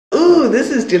Oh,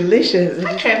 this is delicious.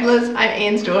 Hi travellers, I'm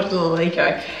Anne's daughter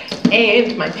Lilysilk,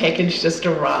 and my package just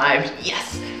arrived.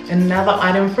 Yes, another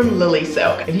item from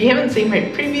Lilysilk. If you haven't seen my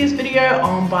previous video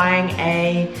on buying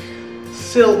a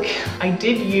silk, I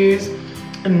did use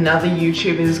another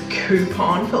YouTuber's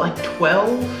coupon for like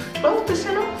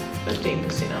 12% off,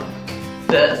 15% off.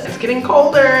 It's getting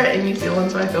colder in New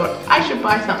Zealand, so I thought I should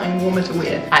buy something warmer to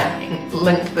wear. I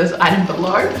linked this item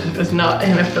below. It is not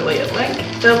an affiliate link.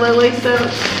 The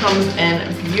Lilysilk comes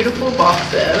in beautiful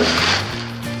boxes.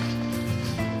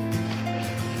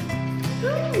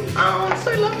 Oh, it's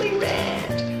so lovely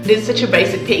red. It is such a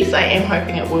basic piece. I am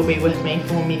hoping it will be with me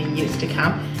for many years to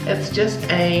come. It's just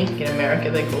in America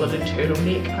they call it a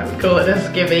turtleneck. I would call it a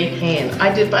skivvy. And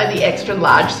I did buy the extra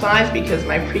large size because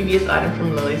my previous item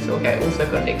from Lilysilk, I also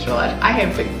got extra large. I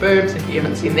have big boobs. If you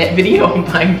haven't seen that video on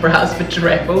buying bras for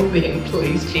travel, then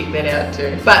please check that out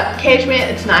too. But cashmere,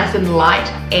 it's nice and light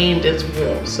and it's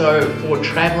warm. So for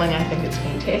traveling, I think it's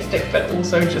fantastic, but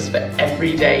also just for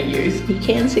everyday use. You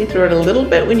can see through it a little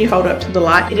bit when you hold it up to the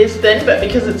light. It is thin, but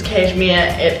because it's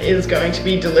cashmere, it is going to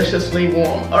be deliciously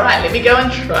warm. All right, let me go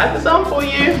and try this on for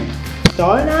you.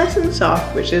 So nice and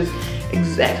soft, which is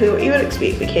exactly what you would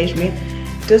expect for cashmere.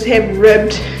 It does have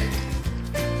ribbed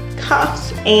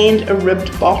cuffs and a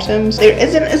ribbed bottom. There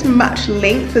isn't as much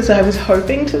length as I was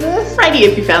hoping to this. Alrighty,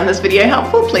 if you found this video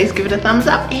helpful, please give it a thumbs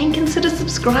up and consider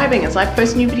subscribing as I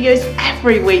post new videos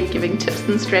every week giving tips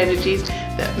and strategies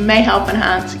that may help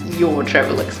enhance your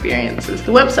travel experiences.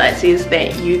 The website says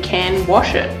that you can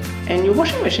wash it in your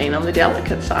washing machine on the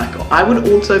delicate cycle. I would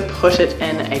also put it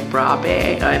in a bra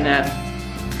bag, in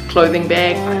a clothing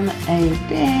bag, in a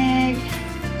bag,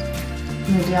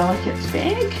 in a delicates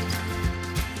bag.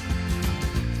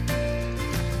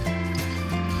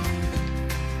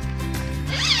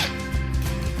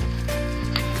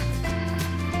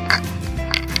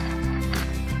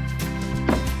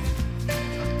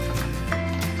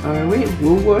 I went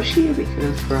wool wash here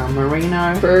because for a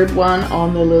merino bird one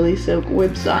on the Lilysilk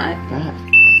website, but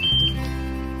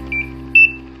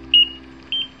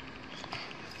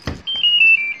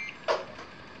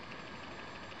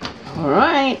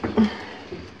alright.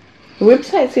 The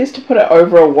website says to put it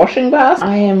over a washing basket.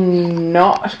 I am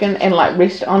not gonna, and like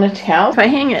rest on a towel. If I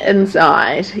hang it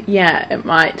inside, yeah, it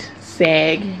might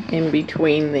sag in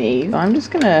between these. I'm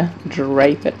just gonna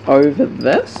drape it over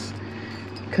this,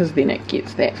 because then it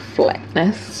gets that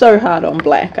flatness. So hard on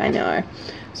black, I know.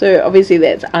 So obviously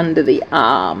that's under the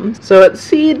arm. So it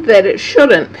said that it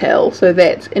shouldn't pill, so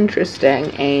that's interesting,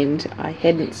 and I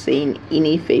hadn't seen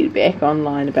any feedback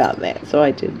online about that, so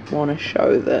I did want to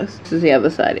show this. This is the other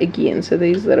side again, so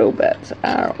these little bits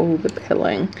are all the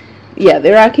pilling. Yeah,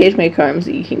 there are cashmere combs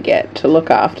that you can get to look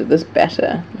after this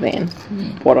better than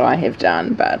what I have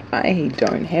done, but I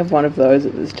don't have one of those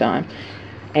at this time.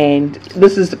 And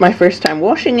this is my first time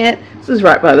washing it. This is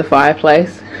right by the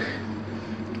fireplace,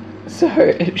 so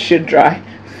it should dry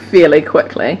fairly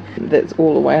quickly. That's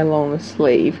all the way along the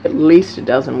sleeve. At least a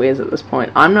dozen wears at this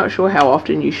point. I'm not sure how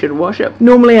often you should wash it.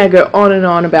 Normally I go on and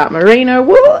on about merino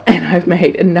wool, and I've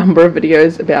made a number of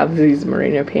videos about these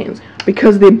merino pants.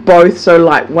 Because they're both so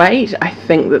lightweight, I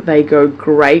think that they go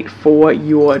great for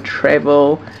your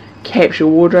travel capsule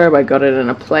wardrobe. I got it in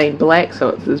a plain black, so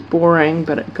it's as boring,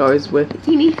 but it goes with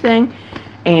anything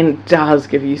and does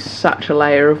give you such a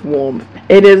layer of warmth.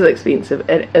 It is expensive.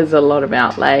 It is a lot of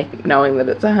outlay, knowing that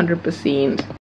it's 100%.